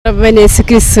ప్రభువైన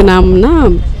యేసుక్రీస్తు నామమున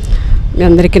మీ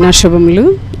అందరికీ నా శుభములు.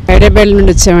 హైదరాబాద్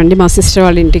నుండి వచ్చామండి మా సిస్టర్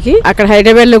వాళ్ళ ఇంటికి. అక్కడ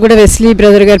హైదరాబాద్లో కూడా వెస్లీ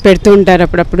బ్రదర్ గారు పెడుతూ ఉంటారు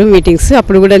అప్పుడప్పుడు మీటింగ్స్,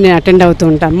 అప్పుడు కూడా నేను అటెండ్ అవుతూ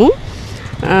ఉంటాము.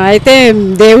 అయితే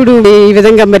దేవుడు ఈ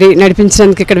విధంగా మరి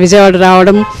నడిపించడానికి ఇక్కడ విజయవాడ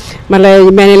రావడం, మళ్ళీ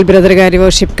ఇమాన్యుయల్ బ్రదర్ గారి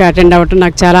వర్షిప్కి అటెండ్ అవ్వడం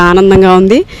నాకు చాలా ఆనందంగా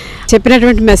ఉంది.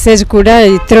 చెప్పినటువంటి మెసేజ్ కూడా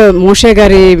ఇతర మోషే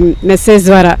గారి మెసేజ్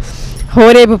ద్వారా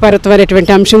హోరేబు పర్వతం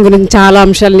అనేటువంటి అంశం గురించి చాలా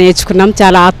అంశాలు నేర్చుకున్నాం.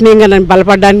 చాలా ఆత్మీయంగా నన్ను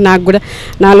బలపడడానికి నాకు కూడా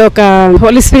నాలో ఒక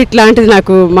హోలీ స్పిరిట్ లాంటిది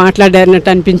నాకు మాట్లాడినట్టు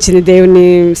అనిపించింది. దేవుని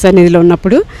సన్నిధిలో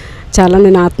ఉన్నప్పుడు చాలా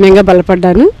నేను ఆత్మీయంగా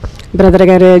బలపడ్డాను. బ్రదర్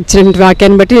గారు ఇచ్చిన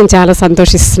వాక్యాన్ని బట్టి నేను చాలా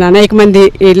సంతోషిస్తున్నాను. అనేక మంది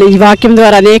ఈ వాక్యం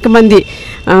ద్వారా అనేక మంది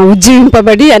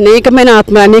ఉజ్జీవింపబడి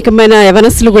అనేకమైన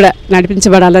యవనస్తులు కూడా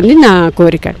నడిపించబడాలని నా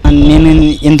కోరిక. నేను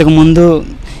ఇంతకుముందు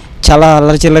చాలా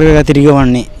అల్లరిచిల్లరగా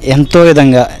తిరిగేవాడిని. ఎంతో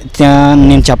విధంగా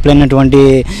నేను చెప్పలేనటువంటి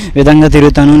విధంగా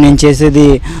తిరుగుతాను. నేను చేసేది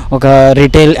ఒక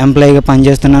రిటైల్ ఎంప్లాయీగా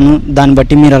పనిచేస్తున్నాను. దాన్ని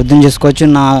బట్టి మీరు అర్థం చేసుకోవచ్చు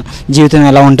నా జీవితం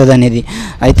ఎలా ఉంటుంది అనేది.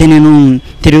 అయితే నేను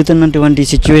తిరుగుతున్నటువంటి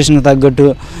సిచ్యువేషన్కి తగ్గట్టు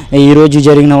ఈరోజు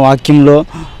జరిగిన వాక్యంలో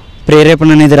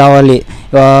ప్రేరేపణ అనేది రావాలి.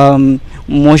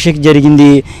 మోషేకి జరిగింది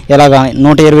ఎలాగా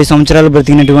 120 సంవత్సరాలు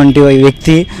బ్రతికినటువంటి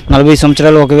వ్యక్తి 40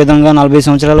 సంవత్సరాలు ఒక విధంగా, 40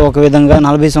 సంవత్సరాలు ఒక విధంగా,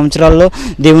 40 సంవత్సరాల్లో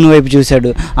దేవుని వైపు చూశాడు.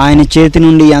 ఆయన చేతి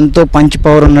నుండి ఎంతో పంచ్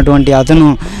పవర్ ఉన్నటువంటి అతను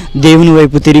దేవుని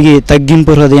వైపు తిరిగి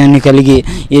తగ్గింపు హృదయాన్ని కలిగి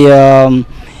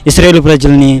ఇశ్రాయేలు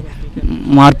ప్రజల్ని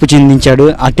మార్పు చెందించాడు.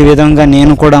 అట్టి విధంగా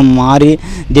నేను కూడా మారి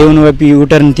దేవుని వైపు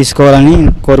యూటర్న్ తీసుకోవాలని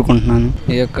కోరుకుంటున్నాను.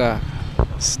 ఈ యొక్క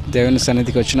దేవుని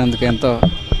సన్నిధికి వచ్చినందుకు ఎంతో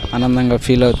ఆనందంగా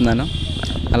ఫీల్ అవుతున్నాను.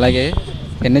 అలాగే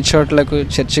ఎన్ని చోట్లకు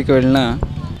చర్చికి వెళ్ళినా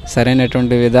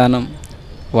సరైనటువంటి విధానం,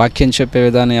 వాక్యం చెప్పే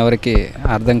విధానం ఎవరికి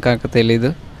అర్థం కాక తెలీదు.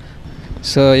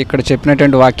 సో ఇక్కడ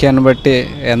చెప్పినటువంటి వాక్యాన్ని బట్టి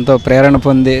ఎంతో ప్రేరణ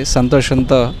పొంది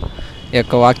సంతోషంతో ఈ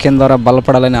యొక్క వాక్యం ద్వారా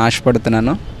బలపడాలని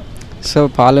ఆశపడుతున్నాను. సో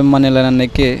పాల్ ఎమ్మాన్యుయల్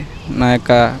అన్నకి నా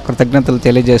యొక్క కృతజ్ఞతలు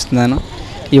తెలియజేస్తున్నాను.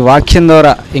 ఈ వాక్యం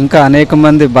ద్వారా ఇంకా అనేక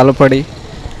మంది బలపడి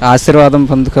ఆశీర్వాదం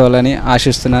పొందుకోవాలని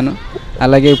ఆశిస్తున్నాను.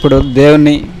 అలాగే ఇప్పుడు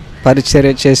దేవుని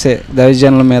పరిచర్య చేసే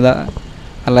దైవజనుల మీద,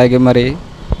 అలాగే మరి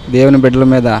దేవుని బిడ్డల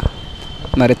మీద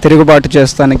మరి తిరుగుబాటు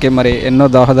చేస్తానికి మరి ఎన్నో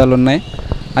దోహదాలు ఉన్నాయి.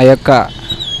 ఆ యొక్క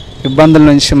ఇబ్బందుల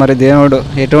నుంచి మరి దేవుడు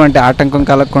ఎటువంటి ఆటంకం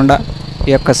కలగకుండా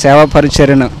ఈ యొక్క సేవా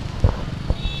పరిచర్యను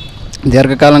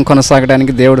దీర్ఘకాలం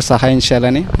కొనసాగడానికి దేవుడు సహాయం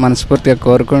చేయాలని మనస్ఫూర్తిగా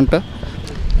కోరుకుంటూ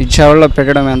విజయవాడలో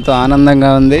పెట్టడం ఎంతో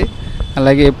ఆనందంగా ఉంది.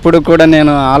 అలాగే ఎప్పుడు కూడా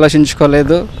నేను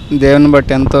ఆలోచించుకోలేదు, దేవుని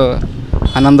బట్టి ఎంతో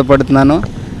ఆనందపడుతున్నాను.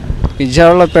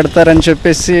 విజయవాడలో పెడతారని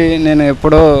చెప్పేసి నేను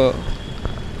ఎప్పుడో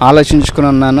ఆలోచించుకుని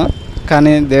ఉన్నాను.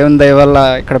 కానీ దేవుని దయ వల్ల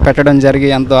ఇక్కడ పెట్టడం జరిగి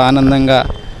ఎంతో ఆనందంగా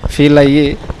ఫీల్ అయ్యి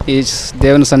ఈ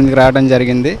దేవుని సన్నిధికి రావడం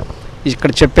జరిగింది.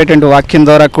 ఇక్కడ చెప్పేటువంటి వాక్యం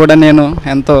ద్వారా కూడా నేను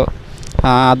ఎంతో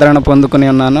ఆదరణ పొందుకుని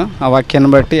ఉన్నాను. ఆ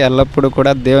వాక్యాన్ని బట్టి ఎల్లప్పుడూ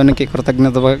కూడా దేవునికి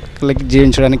కృతజ్ఞత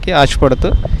జీవించడానికి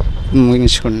ఆశపడుతూ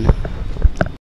ముగించుకున్నాను.